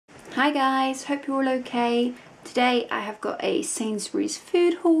Hi guys, hope you're all okay. Today I have got a Sainsbury's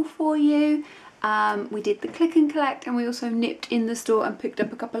food haul for you. We did the click and collect and we also nipped in the store and picked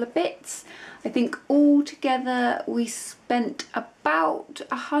up a couple of bits. I think all together we spent about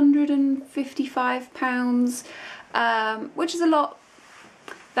 £155, which is a lot.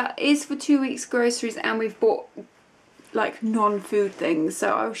 That is for 2 weeks groceries, and we've bought like non-food things,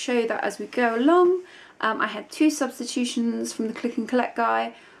 so I'll show you that as we go along. I had 2 substitutions from the click and collect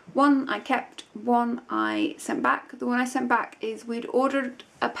guy. One I kept, one I sent back. The one I sent back is we'd ordered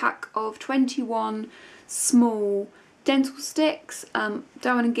a pack of 21 small dental sticks.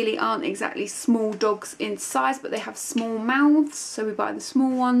 Darwin and Gilly aren't exactly small dogs in size, but they have small mouths, so we buy the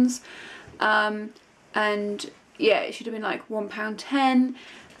small ones. And yeah, it should have been like £1.10,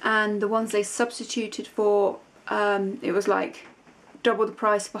 and the ones they substituted for, it was like double the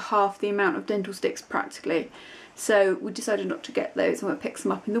price for half the amount of dental sticks practically. So we decided not to get those and we'll pick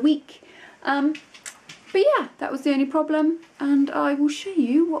some up in the week. But yeah, that was the only problem, and I will show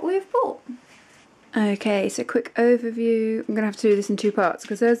you what we've bought. Okay, so quick overview. I'm going to have to do this in 2 parts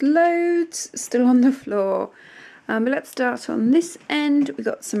because there's loads still on the floor. But let's start on this end. We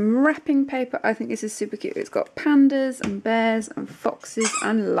got some wrapping paper. I think this is super cute. It's got pandas and bears and foxes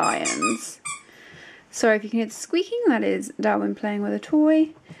and lions. Sorry if you can hear the squeaking, that is Darwin playing with a toy.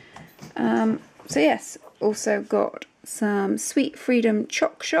 So yes, also got some Sweet Freedom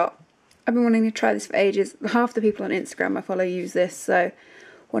Choc Shop. I've been wanting to try this for ages. Half the people on Instagram I follow use this, so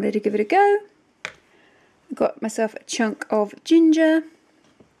wanted to give it a go. Got myself a chunk of ginger.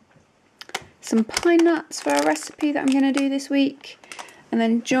 Some pine nuts for a recipe that I'm going to do this week. And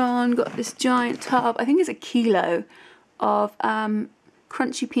then John got this giant tub, I think it's 1 kilo, of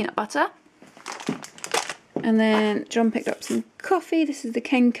crunchy peanut butter. And then John picked up some coffee. This is the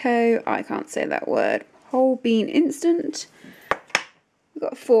Kenko, I can't say that word, whole bean instant. We've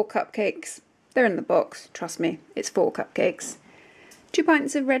got 4 cupcakes. They're in the box, trust me, it's 4 cupcakes. 2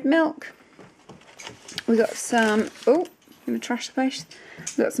 pints of red milk. We got some, oh, I'm going to trash the place.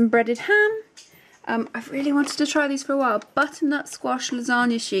 We got some breaded ham. I've really wanted to try these for a while. Butternut squash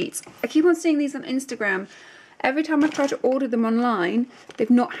lasagna sheets. I keep on seeing these on Instagram. Every time I try to order them online, they've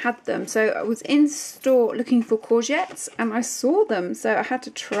not had them. So I was in store looking for courgettes and I saw them, so I had to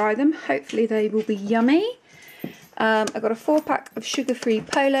try them. Hopefully they will be yummy. I got a 4-pack of sugar-free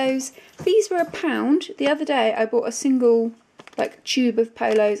polos. These were £1. The other day I bought a single like tube of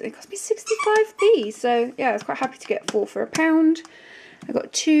polos. It cost me 65p. So yeah, I was quite happy to get 4 for £1. I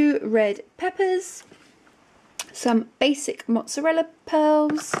got 2 red peppers, some basic mozzarella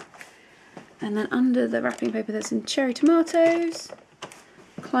pearls, and then under the wrapping paper there's some cherry tomatoes.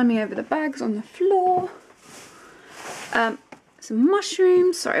 Climbing over the bags on the floor. Some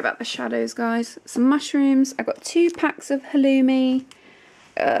mushrooms, sorry about the shadows guys, some mushrooms. I got 2 packs of halloumi,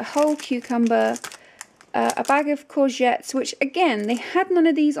 a whole cucumber, a bag of courgettes, which again, they had none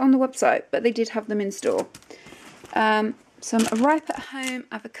of these on the website, but they did have them in store. Some ripe at home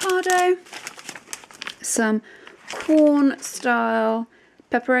avocado, some corn style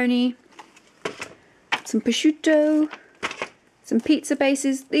pepperoni, some prosciutto, some pizza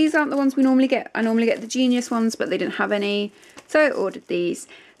bases. These aren't the ones we normally get. I normally get the Genius ones, but they didn't have any, so I ordered these.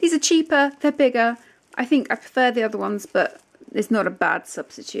 These are cheaper, they're bigger. I think I prefer the other ones, but it's not a bad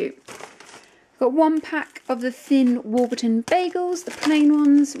substitute. Got 1 pack of the thin Warburton bagels, the plain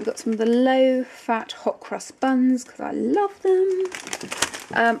ones. We've got some of the low-fat hot crust buns because I love them.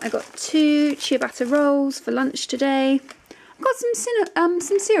 I got 2 ciabatta rolls for lunch today. I got some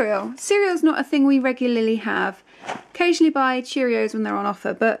cereal. Cereal's not a thing we regularly have. Occasionally buy Cheerios when they're on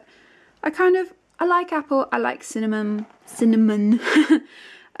offer, but I like apple, I like cinnamon. So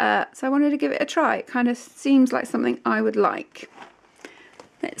I wanted to give it a try. It kind of seems like something I would like.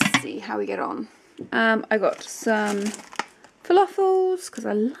 Let's see how we get on. I got some falafels because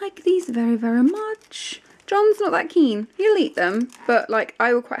I like these very, very much. John's not that keen. He'll eat them, but like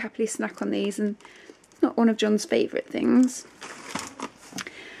I will quite happily snack on these, and it's not one of John's favourite things.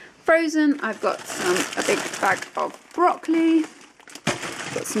 Frozen, I've got a big bag of broccoli.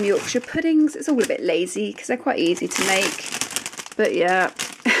 Got some Yorkshire puddings. It's all a bit lazy because they're quite easy to make, but yeah,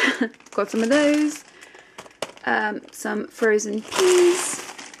 got some of those. Some frozen peas.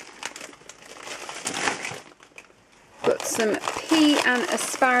 Got some pea and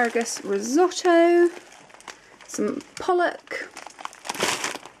asparagus risotto. Some pollock.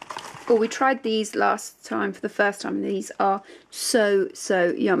 Oh, we tried these last time for the first time, and these are so, so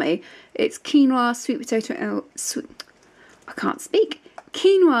yummy. It's quinoa, sweet potato, and I can't speak.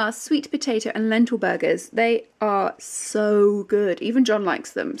 Quinoa, sweet potato, and lentil burgers. They are so good. Even John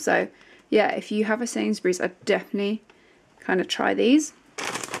likes them. So yeah, if you have a Sainsbury's, I'd definitely kind of try these.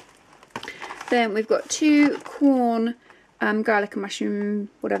 Then we've got 2 corn, garlic and mushroom,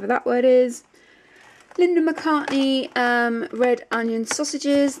 whatever that word is. Linda McCartney red onion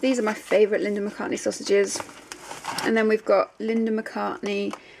sausages. These are my favourite Linda McCartney sausages. And then we've got Linda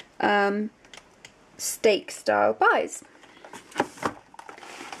McCartney steak style pies.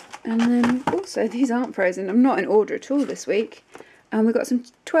 And then also, these aren't frozen. I'm not in order at all this week. And we've got some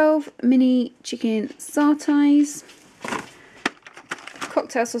 12 mini chicken sarties.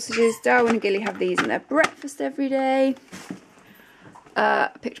 Cocktail sausages. Darwin and Gilly have these in their breakfast every day. I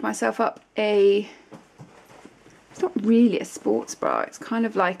picked myself up it's not really a sports bra, it's kind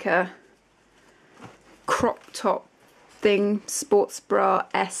of like a crop top thing, sports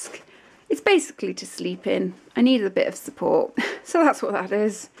bra-esque. It's basically to sleep in. I needed a bit of support, so that's what that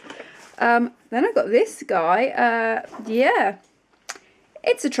is. Then I got this guy, yeah,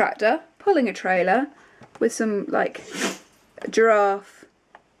 it's a tractor pulling a trailer with some, like, a giraffe,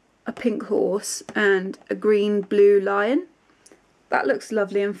 a pink horse and a green blue lion. That looks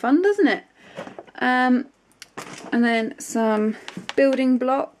lovely and fun, doesn't it? And then some building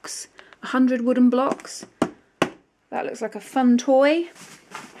blocks, 100 wooden blocks. That looks like a fun toy.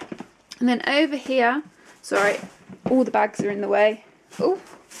 And then over here, sorry, all the bags are in the way. Oh,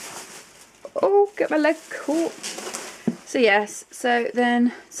 get my leg caught. So yes, so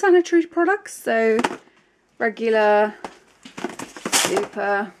then sanitary products, so regular,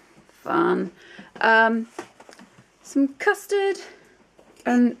 super, fun. Some custard,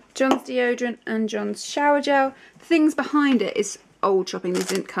 and John's deodorant and John's shower gel. The things behind it is old shopping, these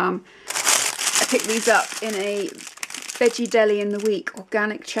didn't come. I picked these up in a veggie deli in the week,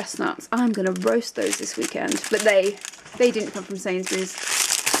 organic chestnuts. I'm going to roast those this weekend, but they didn't come from Sainsbury's.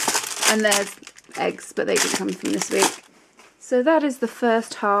 And there's eggs, but they didn't come from this week. So that is the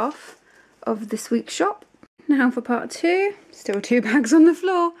first half of this week's shop. Now for part 2, still 2 bags on the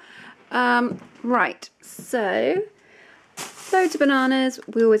floor. Right, so loads of bananas.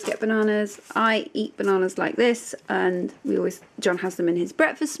 We always get bananas. I eat bananas like this, and John has them in his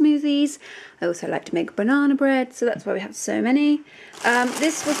breakfast smoothies. I also like to make banana bread, so that's why we have so many.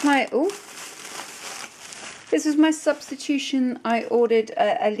 This was my substitution. I ordered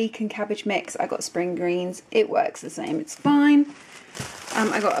a leek and cabbage mix. I got spring greens. It works the same, it's fine.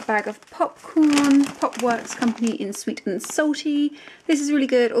 I got a bag of popcorn, Popworks Company in sweet and salty. This is really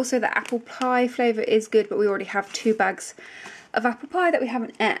good. Also the apple pie flavour is good, but we already have 2 bags of apple pie that we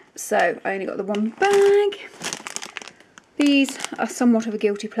haven't ate, so I only got the 1 bag. These are somewhat of a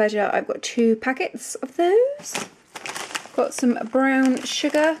guilty pleasure. I've got 2 packets of those. Got some brown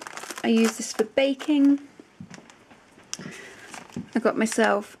sugar. I use this for baking. I got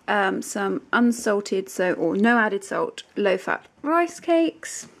myself some unsalted, or no added salt, low-fat rice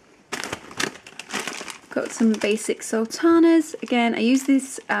cakes. Got some basic sultanas. Again, I use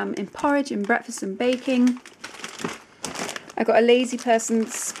this in porridge, in breakfast and baking. I got a lazy person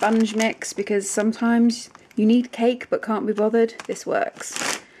sponge mix because sometimes you need cake but can't be bothered. This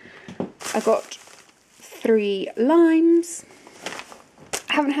works. I got 3 limes.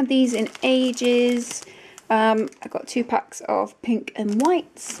 I haven't had these in ages. I got 2 packs of pink and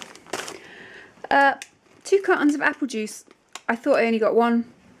whites. 2 cartons of apple juice. I thought I only got 1,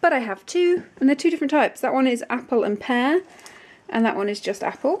 but I have 2, and they're 2 different types. That one is apple and pear, and that one is just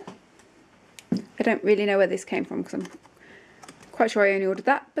apple. I don't really know where this came from because I'm quite sure I only ordered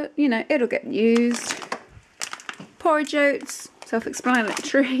that, but you know, it'll get used. Porridge oats,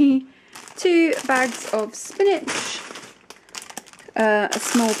 self-explanatory. 2 bags of spinach. A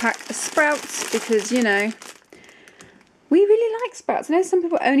small pack of sprouts because, you know, we really like sprouts. I know some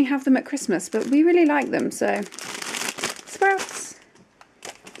people only have them at Christmas, but we really like them, so sprouts.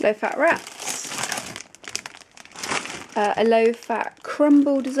 Low-fat wraps. A low-fat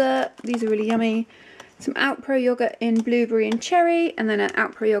crumble dessert. These are really yummy. Some Outpro yogurt in blueberry and cherry, and then an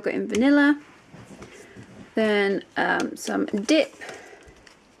Outpro yogurt in vanilla. Then some dip.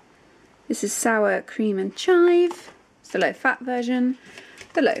 This is sour cream and chive. The low-fat version.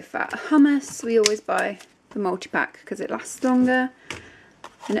 The low-fat hummus. We always buy the multi-pack because it lasts longer.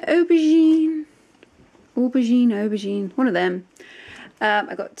 An aubergine, one of them.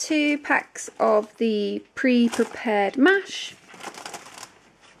 I got 2 packs of the pre-prepared mash.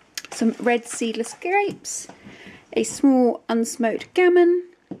 Some red seedless grapes. A small unsmoked gammon.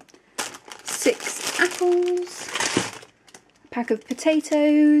 6 apples. A pack of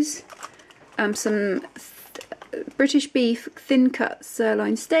potatoes. Some British beef thin cut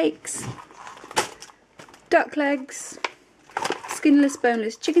sirloin steaks, duck legs, skinless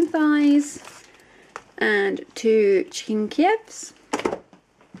boneless chicken thighs, and 2 chicken Kievs,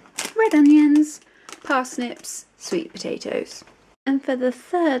 red onions, parsnips, sweet potatoes. And for the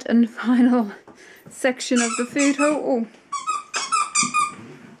third and final section of the food haul,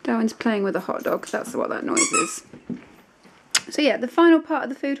 Darwin's playing with a hot dog, that's what that noise is. So yeah, the final part of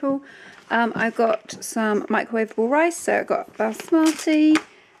the food haul, I got some microwavable rice, so I got basmati,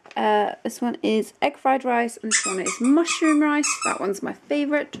 this one is egg fried rice, and this one is mushroom rice, that one's my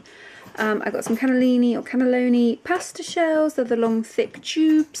favourite. I got some cannellini or cannelloni pasta shells, they're the long thick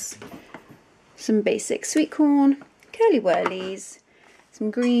tubes, some basic sweet corn, curly whirlies, some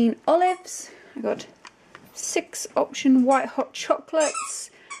green olives, I got 6 option white hot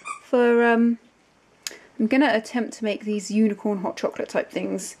chocolates for, I'm going to attempt to make these unicorn hot chocolate type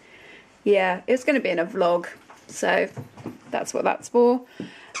things. Yeah, it's going to be in a vlog, so that's what that's for.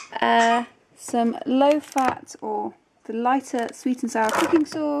 Some low fat or the lighter sweet and sour cooking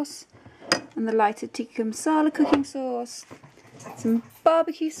sauce, and the lighter tikka masala cooking sauce, some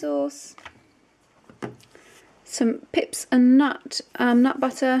barbecue sauce, some pips and nut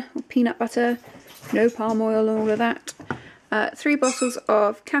butter or peanut butter, no palm oil and all of that, 3 bottles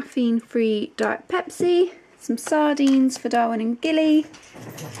of caffeine-free Diet Pepsi, some sardines for Darwin and Gilly,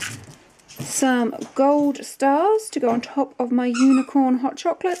 some gold stars to go on top of my unicorn hot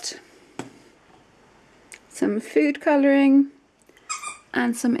chocolate, some food colouring,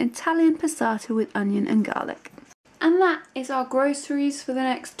 and some Italian passata with onion and garlic. And that is our groceries for the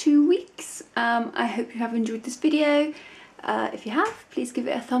next 2 weeks. I hope you have enjoyed this video. If you have, please give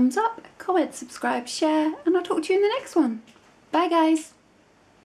it a thumbs up, comment, subscribe, share, and I'll talk to you in the next one. Bye guys!